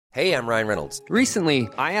Hey, I'm Ryan Reynolds. Recently,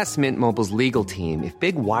 I asked Mint Mobile's legal team if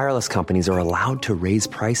big wireless companies are allowed to raise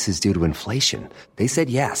prices due to inflation. They said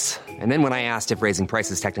yes. And then when I asked if raising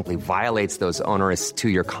prices technically violates those onerous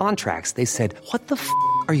two-year contracts, they said, "What the f***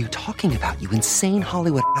 are you talking about, you insane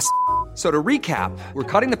Hollywood ass?" So to recap, we're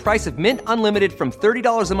cutting the price of Mint Unlimited from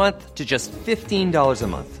 $30 a month to just $15 a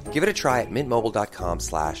month. Give it a try at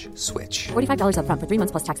mintmobile.com/switch. $45 up front for 3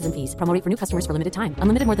 months plus taxes and fees. Promo rate for new customers for limited time.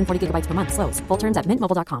 Unlimited more than 40 gigabytes per month. Slows full terms at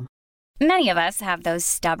mintmobile.com. Many of us have those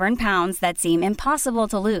stubborn pounds that seem impossible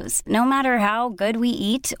to lose, no matter how good we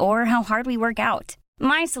eat or how hard we work out.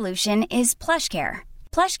 My solution is PlushCare.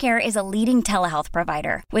 PlushCare is a leading telehealth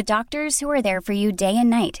provider with doctors who are there for you day and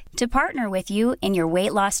night to partner with you in your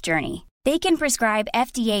weight loss journey. They can prescribe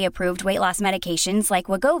FDA-approved weight loss medications like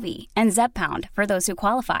Wegovy and Zepbound for those who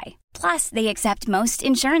qualify. Plus, they accept most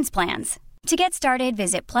insurance plans. To get started,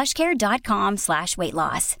 visit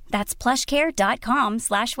plushcare.com/weightloss. That's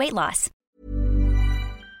plushcare.com/weightloss.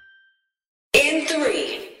 In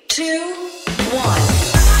 3, 2, 1.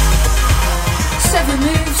 7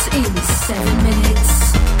 moves in 7 minutes.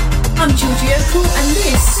 I'm Georgie Okell and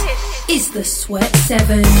this is the Sweat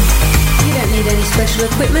 7. You don't need any special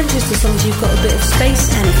equipment, just as long as you've got a bit of space,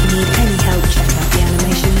 and if you need any help, check out the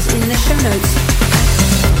animations in the show notes.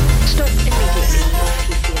 Stop immediately if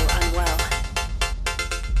you feel unwell.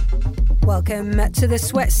 Welcome to the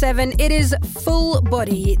Sweat 7. It is full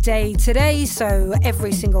body day today, so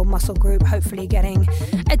every single muscle group hopefully getting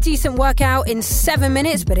a decent workout in 7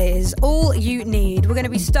 minutes, but it is all you need. We're going to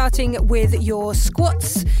be starting with your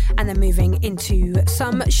squats and then moving into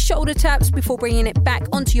some shoulder taps before bringing it back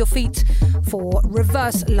onto your feet for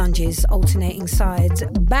reverse lunges, alternating sides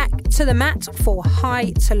back to the mat for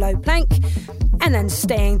high to low plank, and then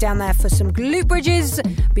staying down there for some glute bridges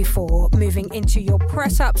before moving into your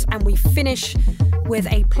press-ups, and we finish with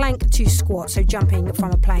a plank to squat, so jumping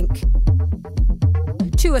from a plank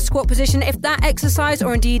to a squat position. If that exercise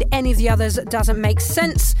or indeed any of the others doesn't make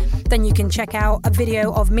sense, then you can check out a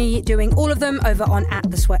video of me doing all of them over on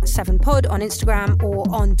 @thesweat7pod on Instagram or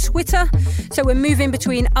on Twitter. So we're moving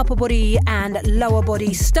between upper body and lower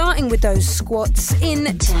body, starting with those squats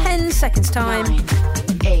in 10 seconds time. 9,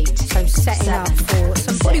 8, so setting 7, up for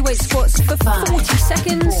some bodyweight squats for 5, 40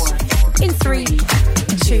 seconds 4, in 3,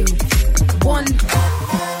 2, 1.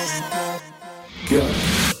 Go.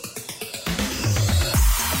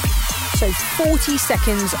 So 40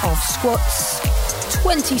 seconds of squats,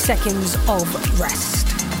 20 seconds of rest.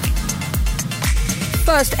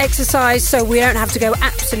 First exercise, so we don't have to go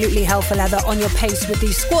absolutely hell for leather on your pace with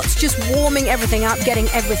these squats, just warming everything up, getting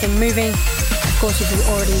everything moving. Of course, if you've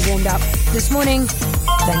already warmed up this morning,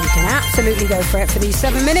 then you can absolutely go for it for these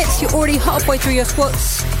 7 minutes. You're already halfway through your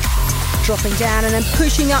squats, dropping down and then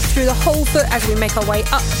pushing up through the whole foot as we make our way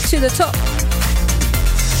up to the top.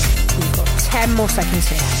 We've got 10 more seconds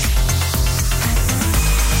here.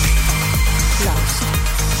 Last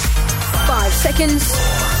 5 seconds.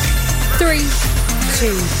 3,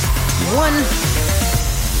 2, 1.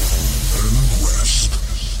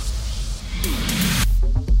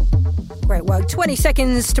 Great work. 20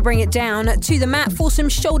 seconds to bring it down to the mat for some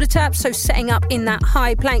shoulder taps. So setting up in that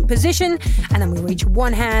high plank position. And then we reach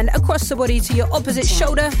one hand across the body to your opposite 10,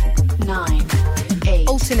 shoulder. 9, 8,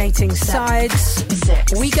 alternating 7, sides.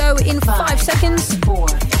 6, We go in 5 seconds. 4,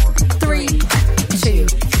 3, 2,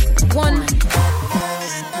 1.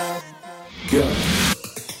 Go.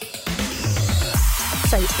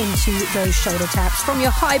 So into those shoulder taps from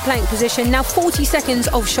your high plank position. Now 40 seconds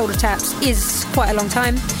of shoulder taps is quite a long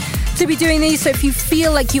time to be doing these. So if you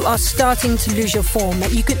feel like you are starting to lose your form,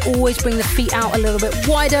 you can always bring the feet out a little bit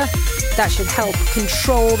wider. That should help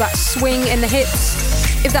control that swing in the hips.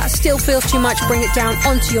 If that still feels too much, bring it down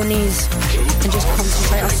onto your knees and just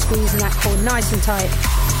concentrate on squeezing that core nice and tight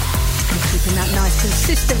and keeping that nice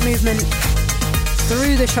consistent movement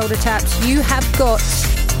through the shoulder taps. You have got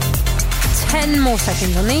 10 more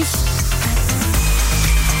seconds on these.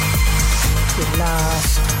 Good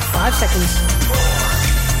last 5 seconds.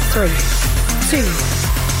 3, 2,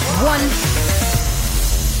 1.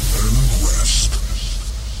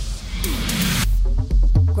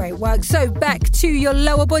 Great work. So back to your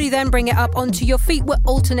lower body then. Bring it up onto your feet. We're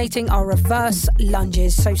alternating our reverse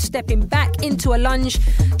lunges. So stepping back into a lunge,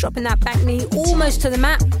 dropping that back knee almost to the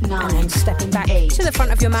mat, 9, and then stepping back 8, to the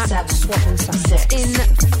front of your mat, 7, swapping sides. 6, In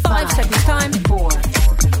 5 seconds time. 4,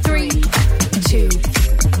 3, 2,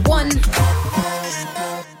 1.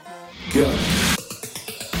 Go.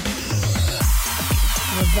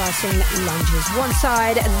 Reversing lunges. One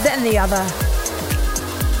side, then the other.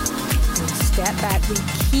 And step back. We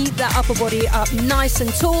keep that upper body up nice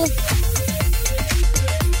and tall.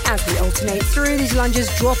 as we alternate through these lunges,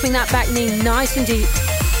 dropping that back knee nice and deep.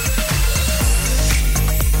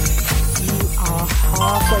 You are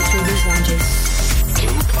halfway through these lunges.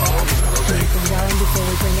 Keep them going before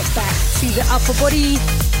we bring it back to the upper body.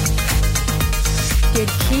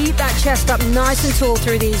 Good. Keep that chest up nice and tall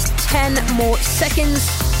through these 10 more seconds.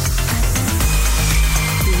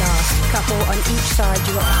 Last couple on each side.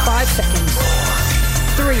 You've got 5 seconds.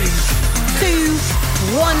 3, 2,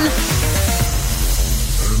 1.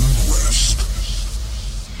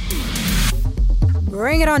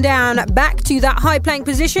 Bring it on down back to that high plank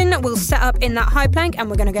position. We'll set up in that high plank and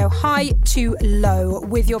we're going to go high to low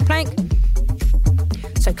with your plank.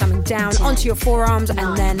 So coming down onto your forearms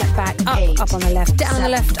and then back up, up on the left, down on the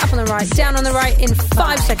left, up on the right, down on the right in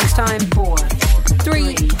 5 seconds time. 4,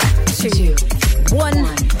 3, 2, 1.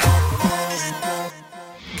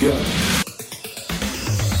 Go.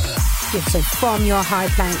 Good. So from your high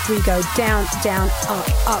plank, we go down, down, up,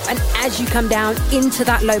 up. And as you come down into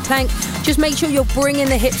that low plank, just make sure you're bringing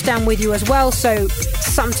the hips down with you as well. So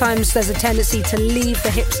sometimes there's a tendency to leave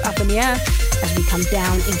the hips up in the air as we come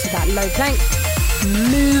down into that low plank.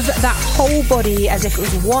 Move that whole body as if it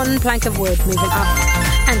was one plank of wood, moving up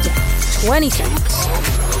and down. 20 seconds.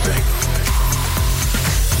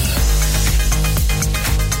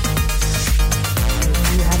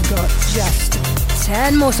 You have got just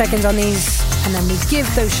 10 more seconds on these, and then we give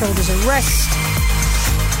those shoulders a rest.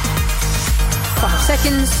 5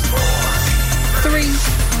 seconds. 3,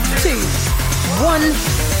 2, 1.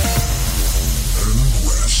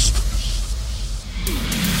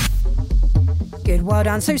 Good, well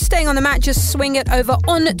done. So staying on the mat, just swing it over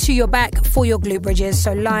onto your back for your glute bridges.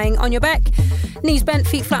 So lying on your back, knees bent,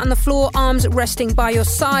 feet flat on the floor, arms resting by your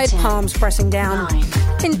side, 10, palms pressing down 9,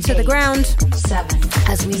 into 8, the ground 7,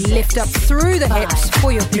 as we 6, lift up through the 5, hips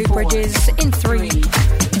for your glute 4, bridges in 3,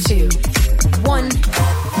 2, 1.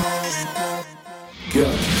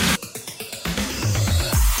 Go.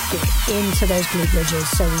 Get into those glute bridges.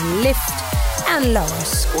 So lift and lower,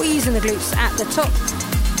 squeezing the glutes at the top.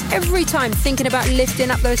 Every time thinking about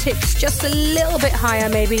lifting up those hips just a little bit higher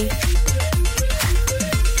maybe. And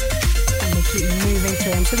we keep moving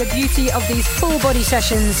through. And so the beauty of these full body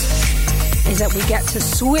sessions is that we get to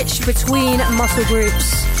switch between muscle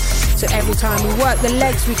groups. So every time we work the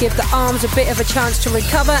legs, we give the arms a bit of a chance to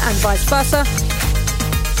recover and vice versa.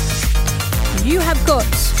 You have got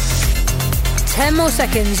 10 more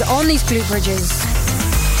seconds on these glute bridges.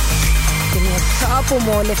 Give me a couple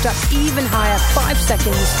more, lift up even higher, 5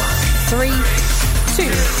 seconds, 3, 2,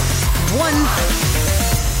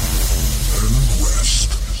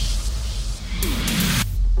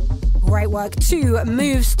 1. Great work, 2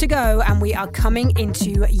 moves to go, and we are coming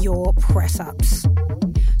into your press-ups.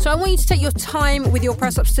 So I want you to take your time with your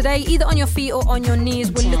press-ups today, either on your feet or on your knees.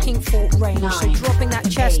 We're looking for range, so dropping that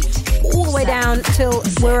chest all the way down till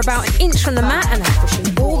we're about an inch from the mat, and then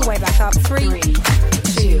pushing all the way back up, 3,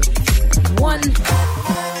 2, 1.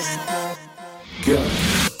 Go.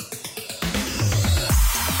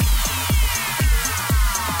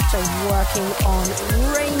 So working on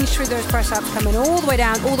range through those press-ups, coming all the way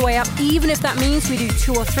down, all the way up, even if that means we do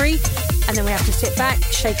 2 or 3, and then we have to sit back,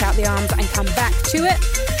 shake out the arms, and come back to it.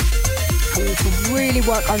 And we need to really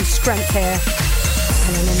work on strength here.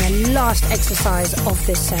 And then in the last exercise of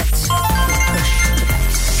this set, push the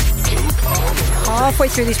base. Halfway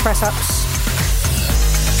through these press-ups.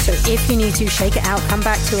 So if you need to shake it out, come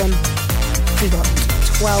back to them. We've got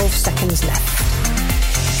 12 seconds left.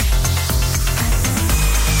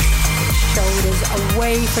 Shoulders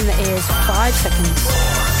away from the ears, 5 seconds.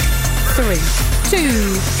 3, 2,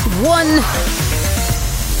 1.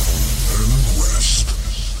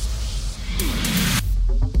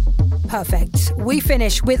 Perfect. We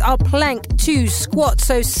finish with our plank 2 squat.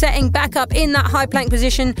 So setting back up in that high plank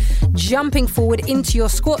position, jumping forward into your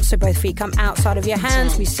squat. So both feet come outside of your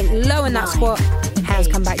hands. We sink low in that squat. Hands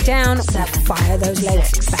come back down. We fire those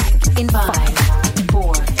legs back in 5,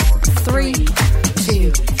 4, 3,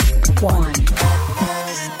 2, 1.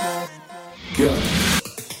 Go.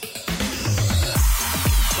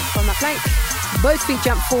 From that plank, both feet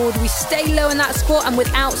jump forward. We stay low in that squat, and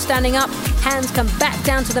without standing up, hands come back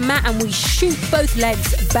down to the mat, and we shoot both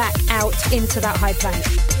legs back out into that high plank.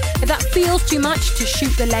 If that feels too much to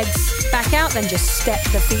shoot the legs back out, then just step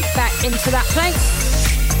the feet back into that plank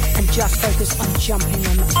and just focus on jumping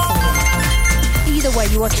them forward. Either way,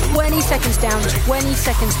 you are 20 seconds down, 20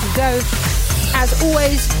 seconds to go. As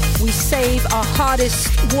always, we save our hardest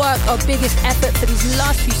work, our biggest effort for these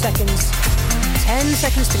last few seconds. 10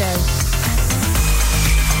 seconds to go.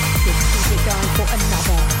 Keep it going for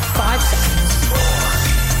another 5 seconds.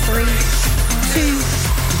 3, 2,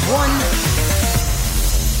 1.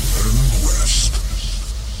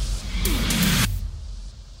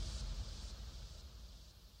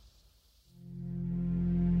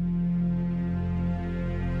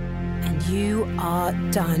 are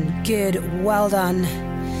done. Good, well done.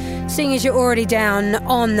 Seeing as you're already down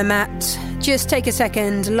on the mat, just take a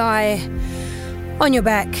second, lie on your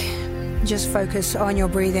back, just focus on your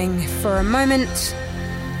breathing for a moment.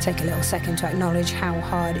 Take a little second to acknowledge how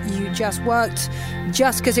hard you just worked.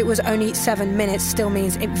 Just because it was only 7 minutes still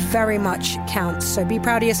means it very much counts. So be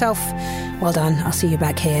proud of yourself. Well done. I'll see you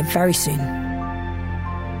back here very soon.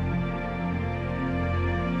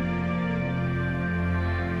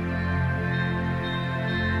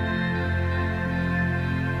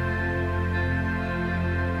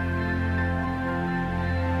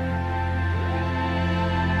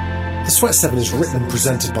 The Sweat 7 is written and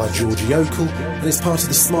presented by Georgie Okell and is part of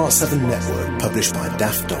the Smart 7 network published by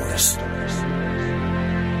Daft Doris.